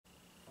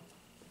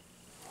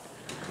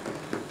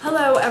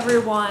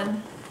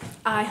everyone.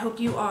 I hope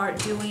you are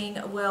doing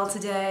well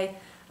today.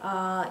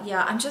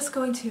 Yeah, I'm just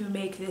going to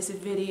make this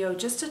video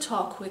just to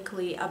talk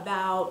quickly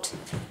about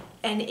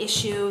an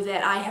issue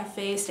that I have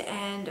faced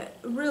and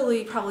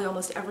really probably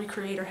almost every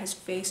creator has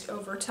faced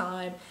over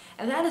time,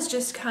 and that is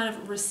just kind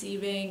of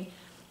receiving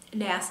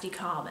nasty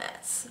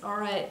comments. All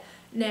right.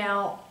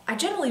 Now, I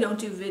generally don't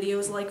do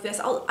videos like this.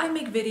 I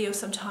make videos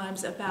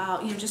sometimes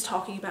about, just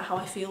talking about how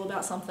I feel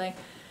about something.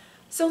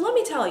 So let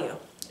me tell you,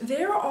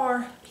 there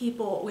are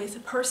people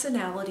with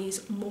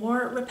personalities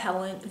more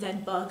repellent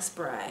than bug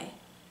spray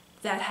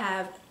that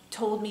have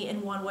told me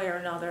in one way or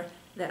another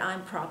that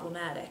I'm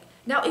problematic.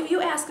 Now, if you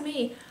ask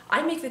me,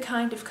 I make the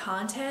kind of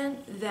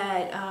content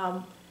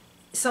that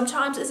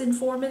sometimes is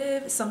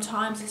informative,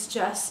 sometimes it's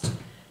just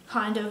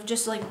kind of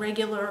just like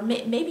regular,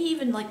 maybe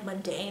even like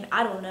mundane,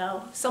 I don't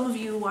know. Some of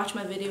you watch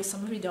my videos,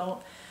 some of you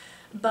don't.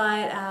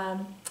 But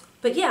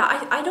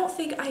yeah, I don't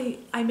think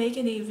I make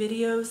any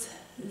videos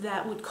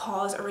that would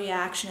cause a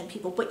reaction in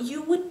people, but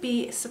you would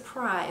be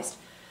surprised.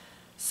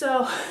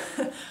 So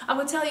I'm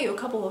going to tell you a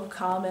couple of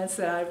comments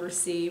that I've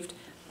received.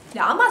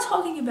 Now, I'm not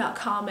talking about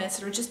comments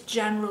that are just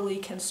generally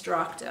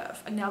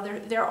constructive. Now,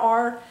 there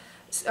are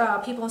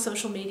people on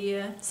social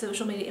media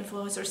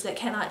influencers that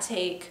cannot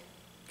take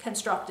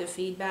constructive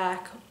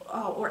feedback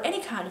or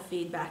any kind of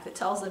feedback that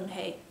tells them,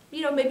 hey,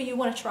 maybe you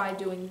want to try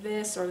doing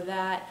this or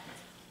that.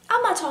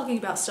 I'm not talking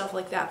about stuff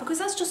like that because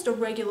that's just a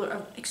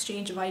regular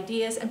exchange of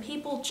ideas, and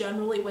people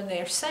generally, when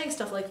they're saying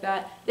stuff like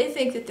that, they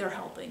think that they're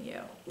helping you.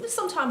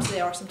 Sometimes they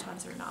are,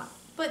 sometimes they're not.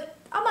 But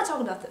I'm not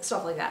talking about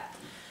stuff like that.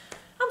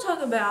 I'm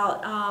talking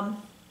about,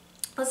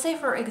 let's say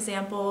for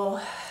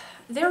example,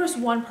 there was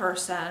one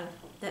person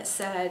that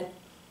said,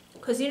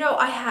 because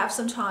I have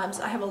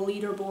a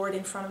leaderboard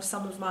in front of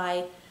some of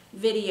my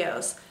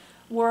videos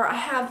where I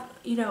have,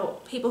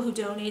 people who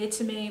donated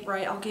to me,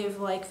 right? I'll give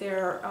like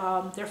their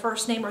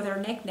first name or their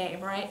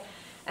nickname, right?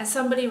 And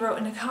somebody wrote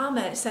in a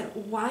comment, said,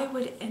 why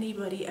would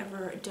anybody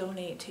ever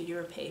donate to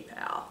your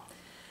PayPal?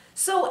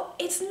 So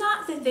it's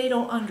not that they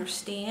don't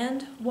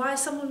understand why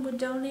someone would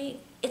donate.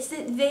 It's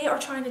that they are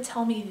trying to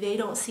tell me they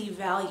don't see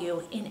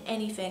value in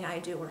anything I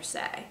do or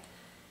say.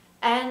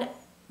 And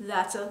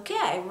that's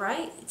okay,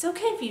 right? It's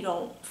okay if you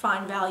don't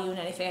find value in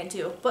anything I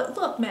do. But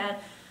look, man,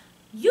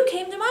 you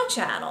came to my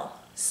channel.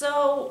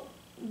 So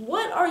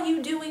what are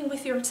you doing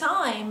with your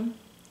time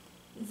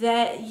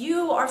that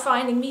you are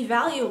finding me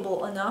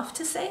valuable enough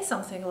to say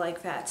something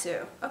like that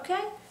to? Okay?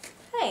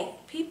 Hey,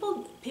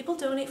 people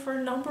donate for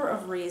a number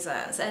of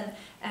reasons, and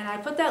I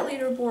put that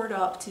leaderboard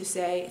up to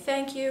say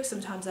thank you.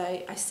 Sometimes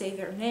I say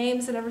their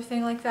names and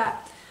everything like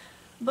that.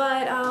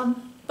 But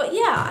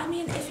yeah, I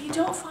mean, if you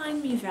don't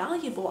find me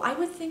valuable, I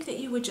would think that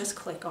you would just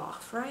click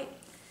off, right?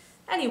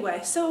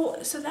 Anyway,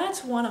 so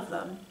that's one of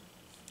them.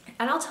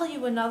 And I'll tell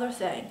you another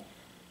thing.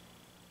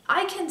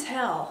 I can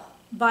tell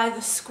by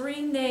the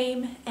screen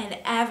name and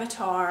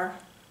avatar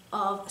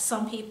of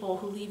some people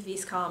who leave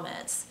these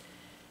comments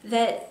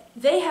that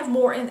they have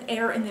more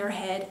air in their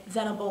head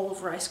than a bowl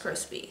of Rice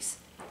Krispies.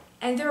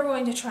 And they're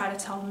going to try to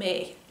tell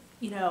me,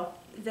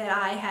 that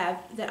I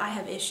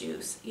have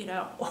issues,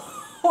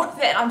 or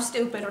that I'm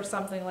stupid or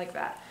something like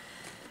that.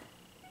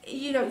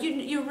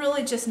 You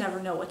really just never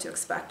know what to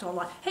expect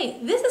online. Hey,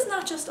 this is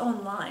not just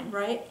online,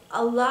 right?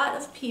 A lot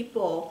of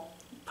people,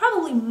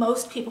 probably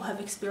most people, have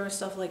experienced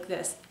stuff like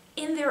this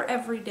in their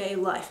everyday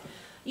life.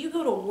 You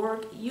go to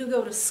work, you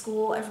go to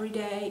school every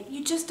day,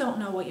 you just don't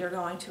know what you're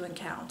going to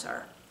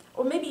encounter.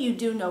 Or maybe you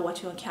do know what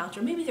to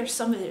encounter. Maybe there's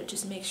somebody that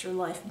just makes your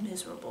life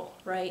miserable,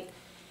 right?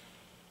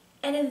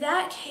 And in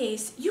that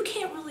case, you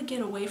can't really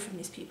get away from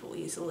these people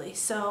easily.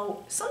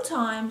 So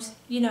sometimes,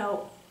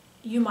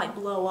 you might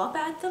blow up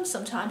at them.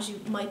 Sometimes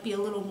you might be a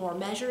little more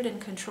measured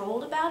and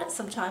controlled about it.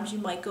 Sometimes you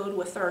might go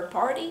to a third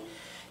party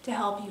to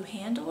help you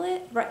handle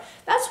it, right?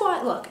 That's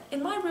why, look,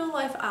 in my real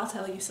life, I'll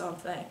tell you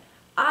something.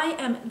 I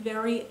am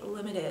very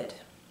limited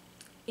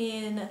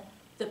in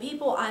the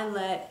people I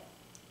let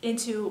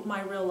into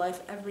my real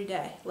life every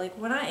day. Like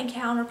when I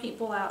encounter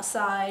people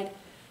outside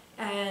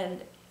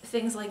and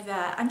things like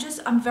that,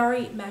 I'm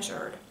very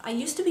measured. I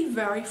used to be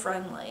very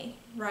friendly,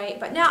 right?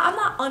 But now I'm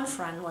not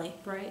unfriendly,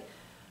 right?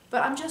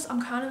 But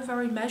I'm kind of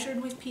very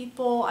measured with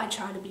people. I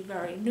try to be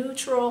very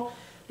neutral,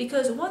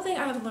 because one thing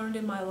I have learned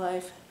in my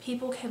life,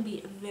 people can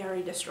be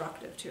very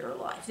destructive to your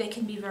life. They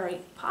can be very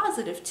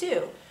positive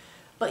too.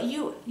 But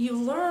you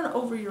learn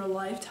over your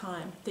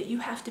lifetime that you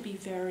have to be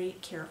very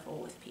careful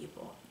with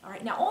people. All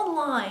right. Now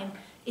online,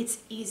 it's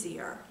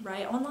easier,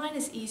 right? Online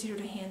is easier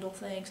to handle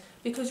things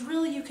because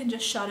really you can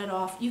just shut it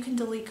off. You can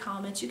delete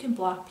comments, you can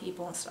block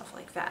people and stuff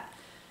like that.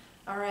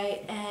 All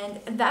right.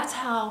 And that's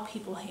how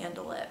people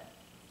handle it.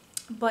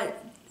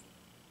 But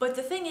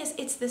the thing is,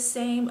 it's the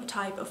same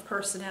type of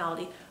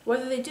personality.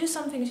 Whether they do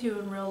something to you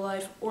in real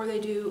life or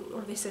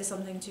they say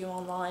something to you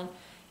online,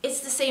 it's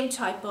the same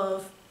type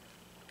of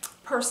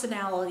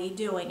personality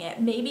doing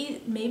it.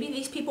 Maybe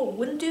these people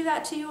wouldn't do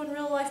that to you in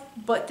real life,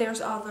 but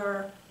there's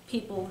other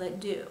people that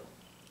do,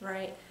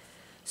 right?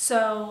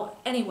 So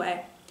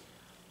anyway,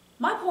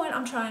 my point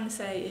I'm trying to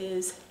say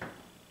is,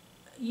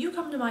 you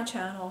come to my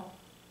channel,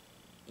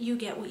 you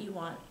get what you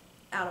want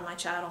out of my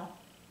channel.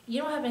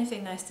 You don't have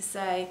anything nice to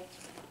say.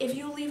 If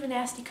you leave a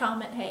nasty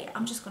comment, hey,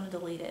 I'm just going to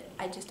delete it.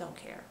 I just don't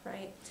care,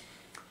 right?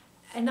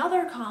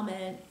 Another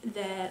comment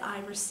that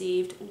I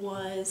received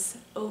was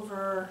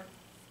over,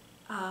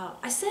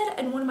 I said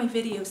in one of my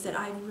videos that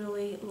I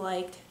really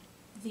liked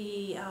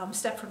the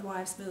Stepford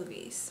Wives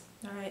movies,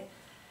 all right?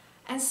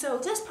 And so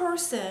this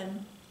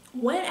person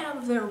went out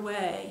of their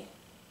way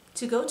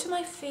to go to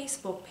my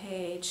Facebook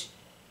page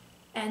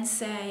and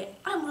say,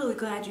 I'm really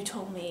glad you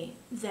told me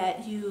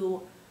that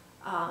you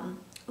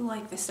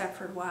like the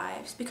Stepford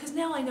Wives, because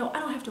now I know I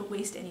don't have to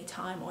waste any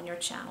time on your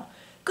channel.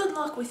 Good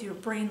luck with your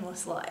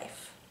brainless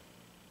life.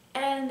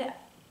 And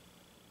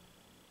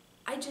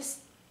I just,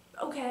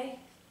 okay,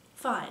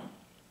 fine.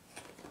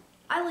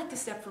 I like the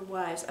Stepford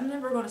Wives. I'm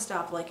never going to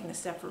stop liking the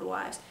Stepford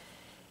Wives.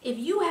 If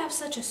you have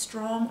such a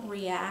strong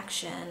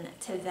reaction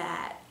to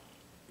that,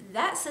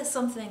 that says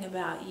something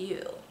about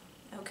you,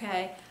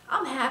 okay?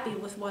 I'm happy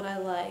with what I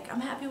like.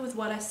 I'm happy with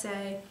what I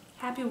say,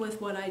 happy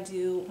with what I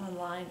do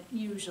online,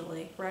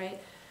 usually, right?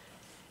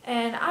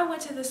 And I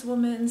went to this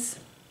woman's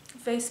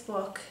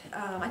Facebook.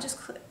 I just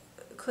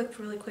clicked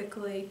really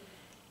quickly,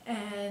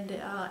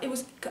 and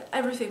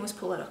everything was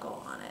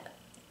political on it.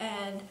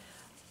 And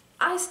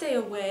I stay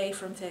away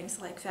from things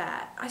like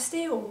that. I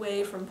stay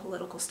away from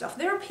political stuff.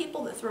 There are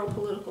people that throw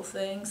political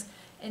things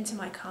into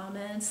my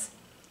comments,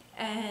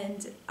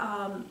 and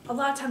a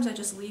lot of times I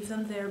just leave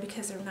them there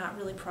because they're not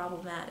really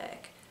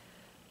problematic.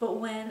 But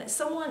when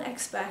someone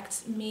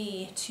expects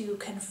me to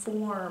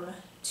conform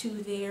to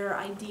their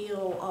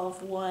ideal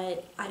of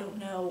what, I don't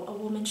know, a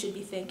woman should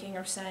be thinking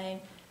or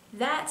saying,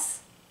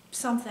 that's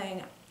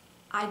something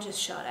I just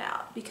shut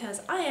out,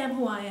 because I am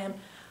who I am.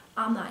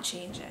 I'm not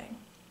changing,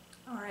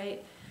 all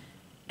right?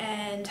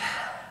 And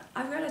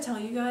I've got to tell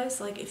you guys,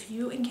 like, if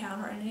you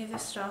encounter any of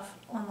this stuff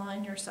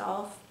online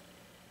yourself,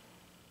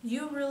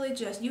 you really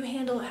just, you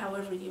handle it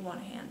however you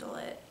want to handle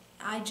it.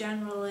 I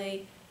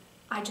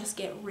just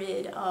get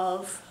rid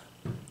of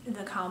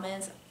the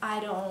comments. I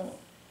don't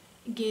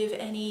give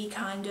any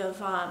kind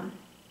of,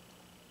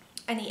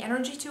 any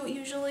energy to it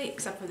usually,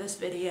 except for this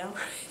video.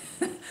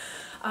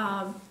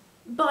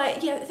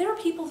 But yeah, there are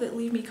people that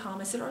leave me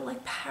comments that are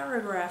like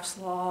paragraphs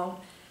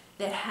long,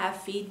 that have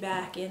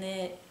feedback in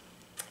it.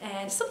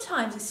 And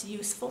sometimes it's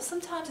useful,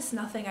 sometimes it's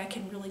nothing I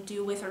can really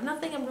do with, or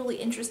nothing I'm really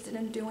interested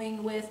in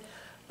doing with,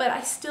 but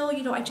I still,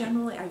 you know, I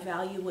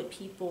value what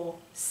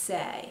people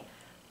say.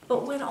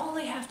 But when all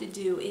they have to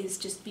do is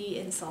just be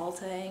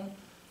insulting,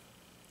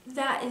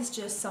 that is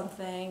just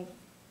something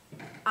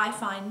I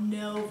find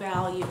no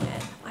value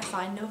in. I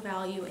find no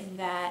value in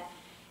that,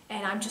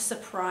 and I'm just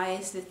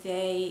surprised that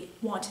they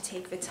want to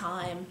take the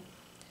time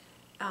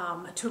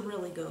to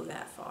really go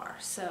that far.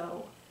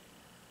 So,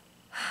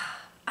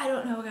 I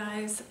don't know,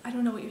 guys. I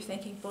don't know what you're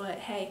thinking, but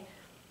hey,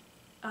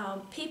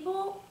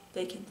 people,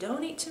 they can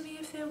donate to me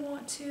if they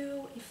want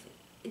to, if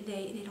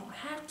they don't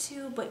have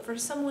to, but for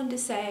someone to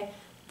say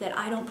that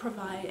I don't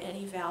provide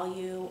any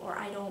value, or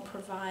I don't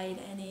provide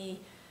any,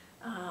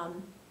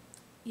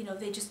 you know,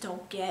 they just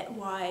don't get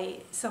why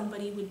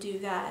somebody would do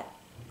that.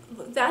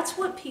 That's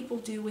what people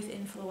do with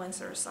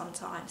influencers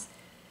sometimes.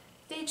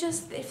 They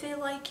just, if they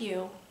like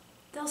you,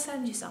 they'll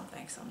send you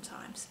something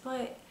sometimes,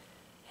 but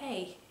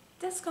hey,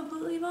 that's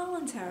completely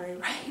voluntary,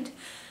 right?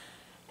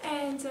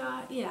 And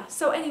yeah,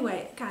 so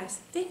anyway, guys,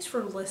 thanks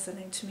for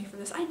listening to me for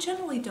this. I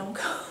generally don't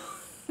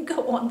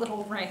go on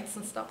little rants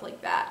and stuff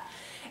like that.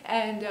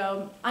 And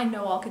I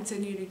know I'll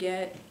continue to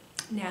get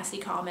nasty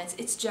comments.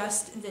 It's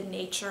just the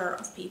nature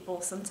of people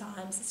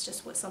sometimes. It's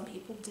just what some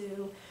people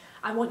do.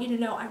 I want you to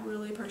know I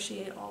really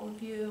appreciate all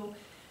of you.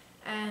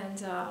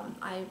 And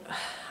I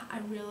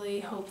really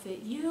hope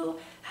that you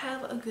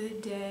have a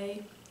good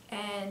day.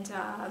 And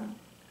I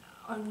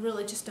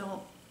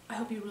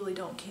hope you really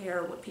don't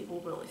care what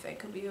people really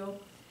think of you.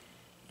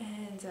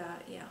 And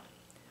yeah,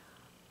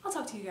 I'll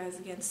talk to you guys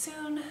again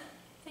soon.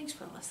 Thanks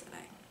for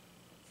listening.